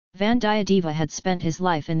Vandiyadeva had spent his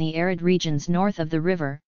life in the arid regions north of the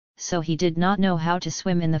river, so he did not know how to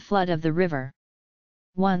swim in the flood of the river.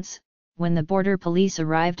 Once, when the border police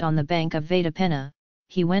arrived on the bank of Vadapenna,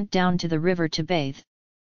 he went down to the river to bathe.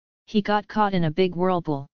 He got caught in a big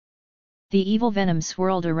whirlpool. The evil venom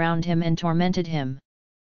swirled around him and tormented him.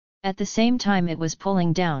 At the same time it was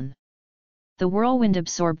pulling down. The whirlwind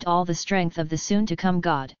absorbed all the strength of the soon-to-come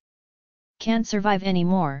god. Can't survive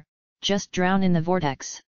anymore, just drown in the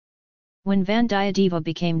vortex. When Vandiyadeva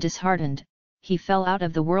became disheartened, he fell out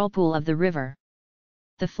of the whirlpool of the river.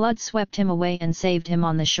 The flood swept him away and saved him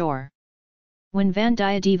on the shore. When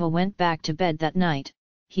Vandiyadeva went back to bed that night,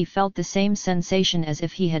 he felt the same sensation as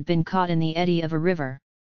if he had been caught in the eddy of a river.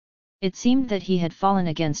 It seemed that he had fallen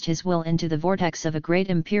against his will into the vortex of a great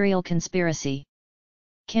imperial conspiracy.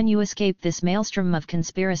 Can you escape this maelstrom of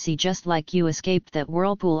conspiracy just like you escaped that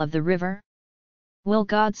whirlpool of the river? Will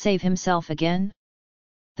God save himself again?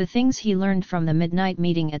 The things he learned from the midnight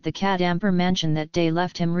meeting at the Kadampur mansion that day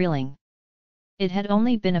left him reeling. It had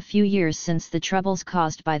only been a few years since the troubles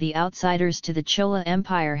caused by the outsiders to the Chola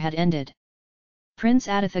Empire had ended. Prince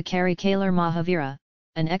Aditha Karikalar Mahavira,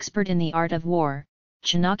 an expert in the art of war,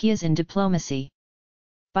 Chanakya's in diplomacy.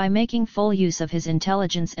 By making full use of his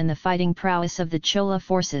intelligence and the fighting prowess of the Chola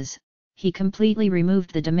forces, he completely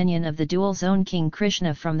removed the dominion of the dual zone King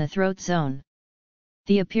Krishna from the throat zone.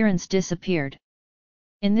 The appearance disappeared.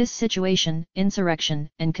 In this situation, insurrection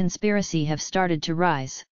and conspiracy have started to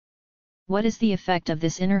rise. What is the effect of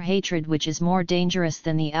this inner hatred which is more dangerous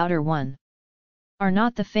than the outer one? Are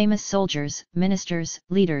not the famous soldiers, ministers,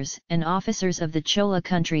 leaders, and officers of the Chola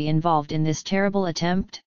country involved in this terrible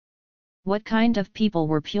attempt? What kind of people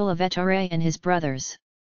were Pulavetare and his brothers?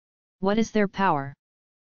 What is their power?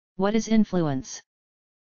 What is influence?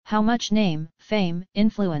 How much name, fame,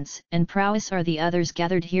 influence, and prowess are the others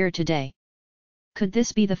gathered here today? Could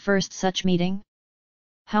this be the first such meeting?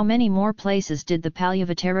 How many more places did the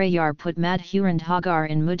Palyavattarayar put Madhurandhagar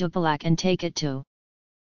in Mudapalak and take it to?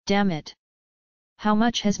 Damn it! How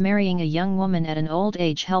much has marrying a young woman at an old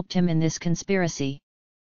age helped him in this conspiracy?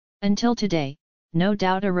 Until today, no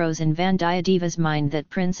doubt arose in Vandiyadeva's mind that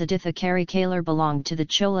Prince Aditha Karikalar belonged to the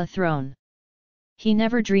Chola throne. He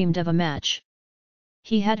never dreamed of a match.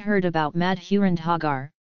 He had heard about Madhurandhagar,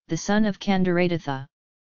 the son of Kandaraditha.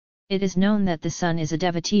 It is known that the son is a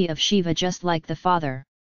devotee of Shiva just like the father.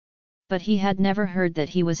 But he had never heard that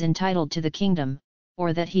he was entitled to the kingdom,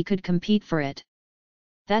 or that he could compete for it.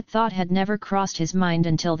 That thought had never crossed his mind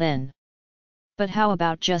until then. But how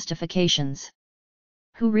about justifications?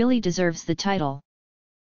 Who really deserves the title?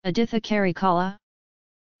 Aditha Karikala?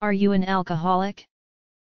 Are you an alcoholic?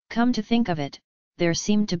 Come to think of it, there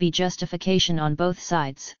seemed to be justification on both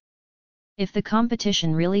sides. If the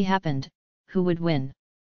competition really happened, who would win?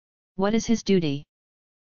 What is his duty?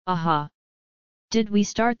 Aha! Did we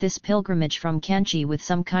start this pilgrimage from Kanchi with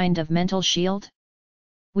some kind of mental shield?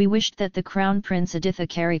 We wished that the Crown Prince Aditha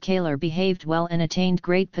Karikalar behaved well and attained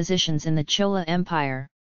great positions in the Chola Empire.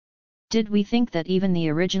 Did we think that even the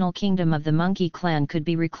original kingdom of the monkey clan could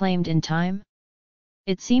be reclaimed in time?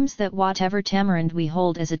 It seems that whatever tamarind we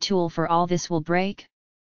hold as a tool for all this will break.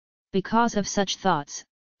 Because of such thoughts,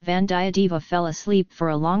 Vandiyadeva fell asleep for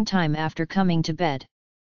a long time after coming to bed.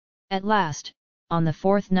 At last, on the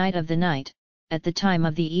fourth night of the night, at the time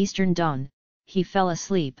of the eastern dawn, he fell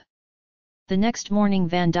asleep. The next morning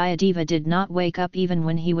Vandiyadeva did not wake up even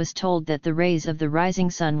when he was told that the rays of the rising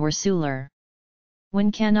sun were solar.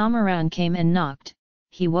 When Kanamaran came and knocked,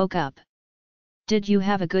 he woke up. Did you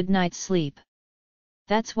have a good night's sleep?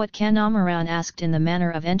 That's what Kanamaran asked in the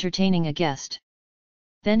manner of entertaining a guest.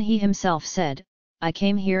 Then he himself said, I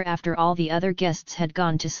came here after all the other guests had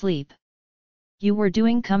gone to sleep. You were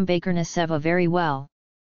doing Kumbhakarna Seva very well.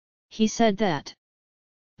 He said that.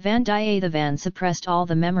 Vandiyathevan suppressed all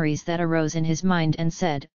the memories that arose in his mind and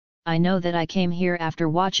said, I know that I came here after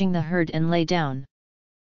watching the herd and lay down.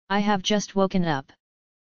 I have just woken up.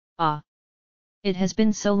 Ah! It has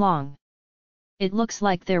been so long. It looks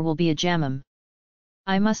like there will be a jamam.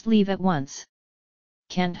 I must leave at once.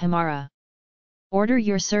 Kandhamara. Order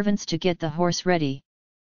your servants to get the horse ready.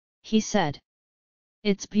 He said.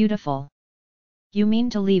 It's beautiful. You mean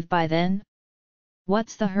to leave by then?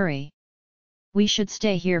 What's the hurry? We should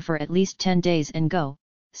stay here for at least 10 days and go,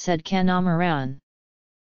 said Kanamaran.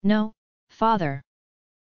 No, father.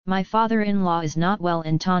 My father-in-law is not well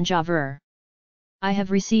in Tanjavur. I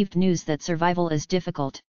have received news that survival is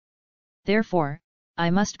difficult. Therefore, I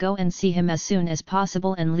must go and see him as soon as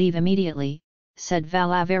possible and leave immediately, said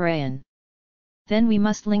Vallavarayan. Then we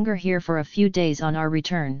must linger here for a few days on our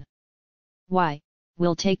return. Why,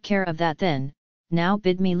 we'll take care of that then, now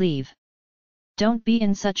bid me leave. Don't be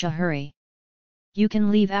in such a hurry. You can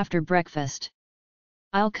leave after breakfast.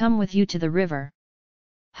 I'll come with you to the river.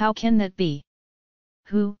 How can that be?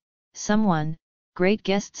 Who, someone, great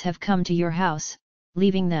guests have come to your house,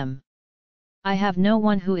 leaving them. I have no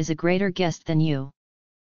one who is a greater guest than you.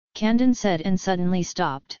 Candon said and suddenly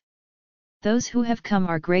stopped. Those who have come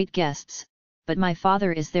are great guests, but my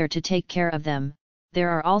father is there to take care of them. There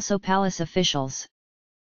are also palace officials.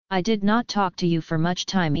 I did not talk to you for much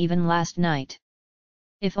time even last night.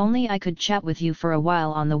 If only I could chat with you for a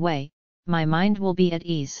while on the way, my mind will be at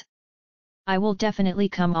ease. I will definitely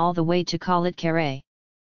come all the way to Khalat Kare.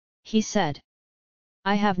 He said.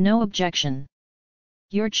 I have no objection.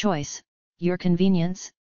 Your choice, your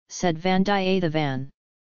convenience, said Vandiyathevan.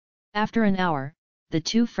 After an hour, the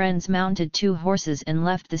two friends mounted 2 horses and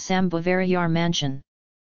left the Sambhavarayar mansion.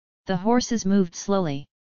 The horses moved slowly.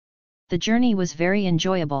 The journey was very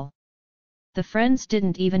enjoyable. The friends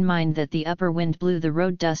didn't even mind that the upper wind blew the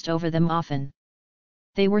road dust over them often.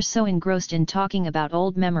 They were so engrossed in talking about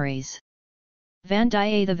old memories.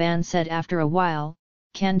 Vandiyathevan said after a while,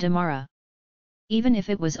 Kandamara. Even if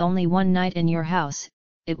it was only one night in your house,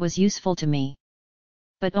 it was useful to me.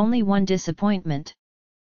 But only one disappointment.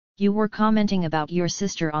 You were commenting about your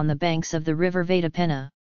sister on the banks of the river Vedapena.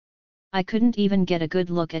 I couldn't even get a good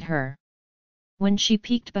look at her. When she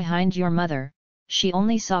peeked behind your mother, she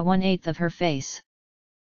only saw 1/8 of her face.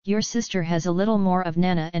 Your sister has a little more of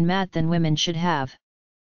Nana and Mat than women should have.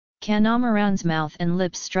 Kanamaran's mouth and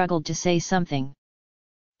lips struggled to say something.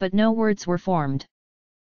 But no words were formed.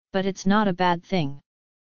 But it's not a bad thing.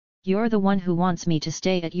 You're the one who wants me to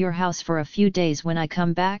stay at your house for a few days when I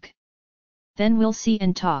come back? Then we'll see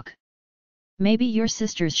and talk. Maybe your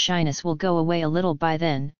sister's shyness will go away a little by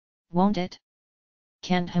then, won't it?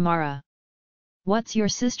 Kandhamara. What's your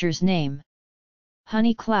sister's name?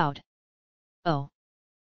 Honey Cloud. Oh.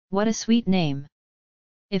 What a sweet name.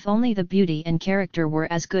 If only the beauty and character were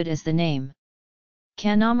as good as the name.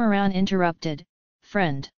 Kanamaran interrupted,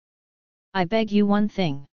 Friend. I beg you one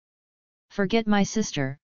thing. Forget my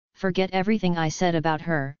sister, forget everything I said about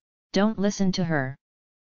her, don't listen to her.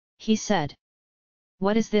 He said.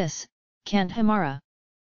 What is this, Kandhamara?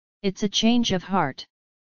 It's a change of heart.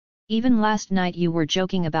 Even last night you were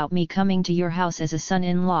joking about me coming to your house as a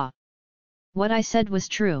son-in-law. What I said was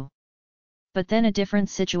true. But then a different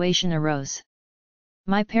situation arose.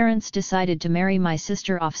 My parents decided to marry my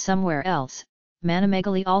sister off somewhere else.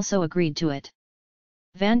 Manamegali also agreed to it.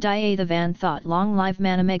 Vandiyathevan thought long live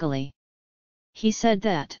Manamegali. He said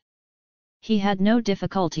that. He had no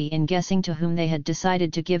difficulty in guessing to whom they had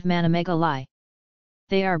decided to give Manamegali.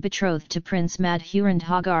 They are betrothed to Prince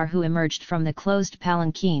Madhurandhagar who emerged from the closed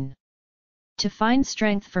palanquin. To find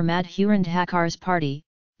strength for Madhurandhagar's party,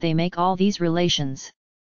 they make all these relations.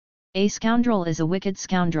 A scoundrel is a wicked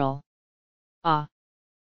scoundrel. Ah!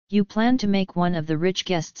 You plan to make one of the rich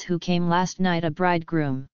guests who came last night a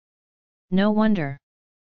bridegroom. No wonder.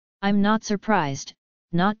 I'm not surprised,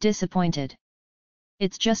 not disappointed.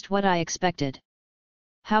 It's just what I expected.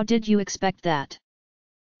 How did you expect that?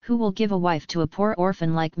 Who will give a wife to a poor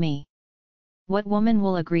orphan like me? What woman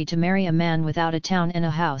will agree to marry a man without a town and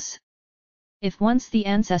a house? If once the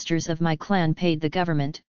ancestors of my clan paid the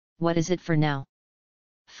government, what is it for now?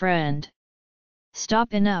 Friend.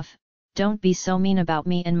 Stop enough, don't be so mean about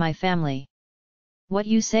me and my family. What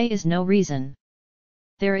you say is no reason.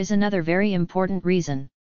 There is another very important reason.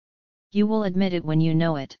 You will admit it when you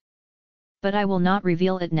know it. But I will not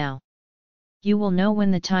reveal it now. You will know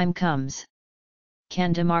when the time comes.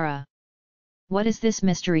 Kandamara. What is this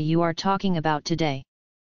mystery you are talking about today?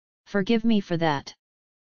 Forgive me for that.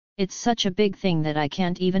 It's such a big thing that I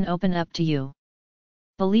can't even open up to you.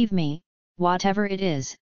 Believe me, whatever it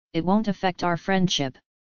is, it won't affect our friendship.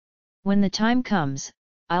 When the time comes,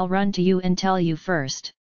 I'll run to you and tell you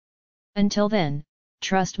first. Until then,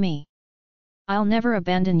 trust me. I'll never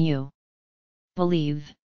abandon you.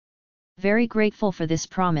 Believe. Very grateful for this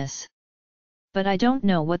promise. But I don't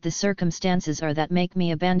know what the circumstances are that make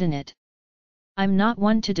me abandon it. I'm not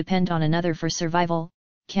one to depend on another for survival,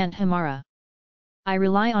 Kandhamara. I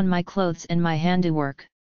rely on my clothes and my handiwork.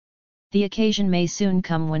 The occasion may soon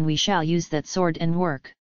come when we shall use that sword and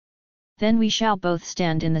work. Then we shall both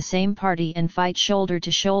stand in the same party and fight shoulder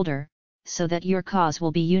to shoulder, so that your cause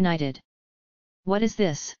will be united. What is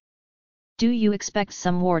this? Do you expect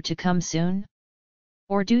some war to come soon?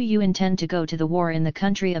 Or do you intend to go to the war in the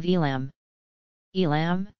country of Elam?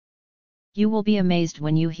 Elam? You will be amazed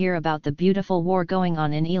when you hear about the beautiful war going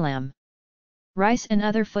on in Elam. Rice and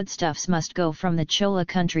other foodstuffs must go from the Chola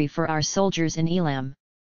country for our soldiers in Elam.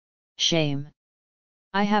 Shame.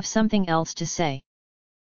 I have something else to say.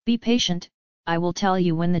 Be patient, I will tell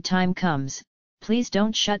you when the time comes, Please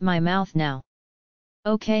don't shut my mouth now.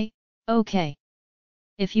 Okay, okay.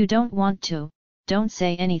 If you don't want to, don't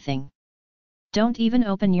say anything. Don't even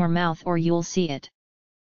open your mouth or you'll see it.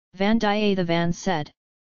 Vandiyathevan said.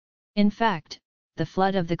 In fact, the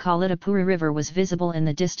flood of the Kalitapura river was visible in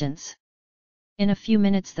the distance. In a few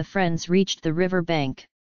minutes the friends reached the river bank.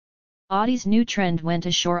 Adi's new trend went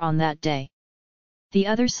ashore on that day. The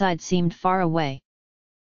other side seemed far away.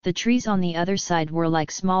 The trees on the other side were like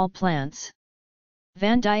small plants.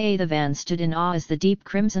 Vandiyathevan stood in awe as the deep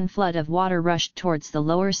crimson flood of water rushed towards the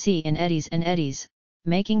lower sea in eddies and eddies,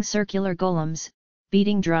 making circular golems,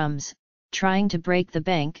 beating drums, trying to break the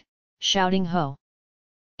bank, shouting ho!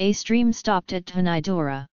 A stream stopped at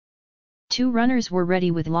Tanaidura. 2 runners were ready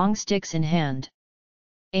with long sticks in hand.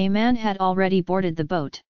 A man had already boarded the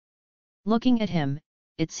boat. Looking at him,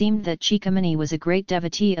 it seemed that Chikamani was a great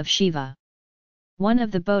devotee of Shiva. One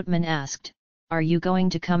of the boatmen asked, "Are you going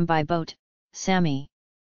to come by boat, Sammy?"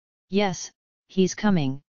 "Yes, he's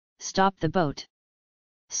coming, stop the boat,"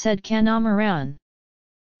 said Kanamaran.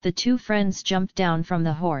 The 2 friends jumped down from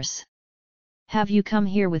the horse. "Have you come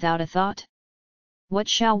here without a thought? What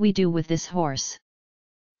shall we do with this horse?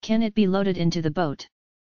 Can it be loaded into the boat?"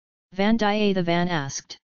 Vandiyathevan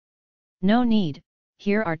asked. "No need,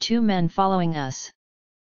 here are 2 men following us.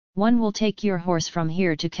 One will take your horse from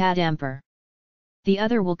here to Kadampur. The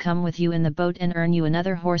other will come with you in the boat and earn you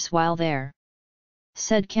another horse while there,"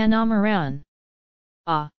 said Kanamaran.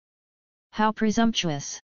 "Ah! How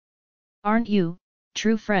presumptuous! Aren't you,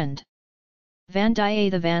 true friend?"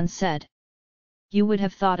 Vandiyathevan said. "You would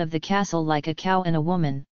have thought of the castle like a cow and a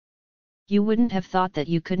woman. You wouldn't have thought that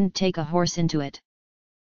you couldn't take a horse into it.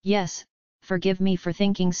 Yes, forgive me for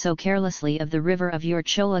thinking so carelessly of the river of your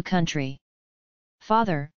Chola country.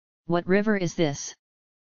 Father, what river is this?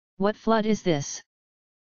 What flood is this?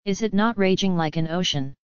 Is it not raging like an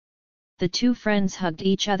ocean?" The 2 friends hugged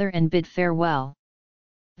each other and bid farewell.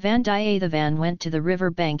 Vandiyathevan went to the river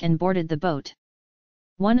bank and boarded the boat.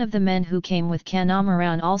 One of the men who came with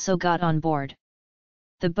Kanamaran also got on board.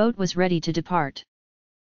 The boat was ready to depart.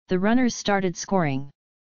 The runners started scoring.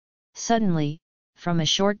 Suddenly, from a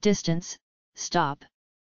short distance, "Stop!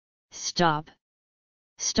 Stop!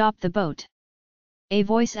 Stop the boat!" a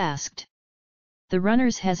voice asked. The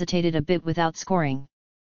runners hesitated a bit without scoring.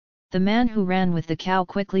 The man who ran with the cow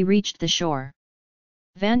quickly reached the shore.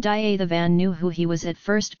 Vandiyathevan knew who he was at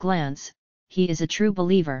first glance. He is a true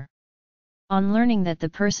believer. On learning that the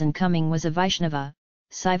person coming was a Vaishnava,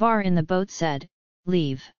 Saivar in the boat said,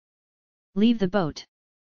 "Leave! Leave the boat!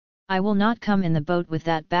 I will not come in the boat with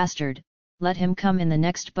that bastard, let him come in the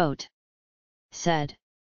next boat," said.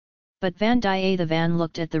 But Vandiyathevan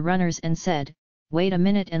looked at the runners and said, "Wait a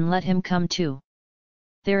minute and let him come too.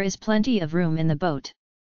 There is plenty of room in the boat.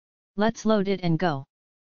 Let's load it and go,"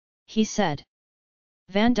 he said.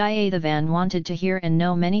 Vandiyathevan wanted to hear and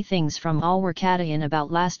know many things from Alwarkadayan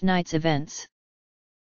about last night's events.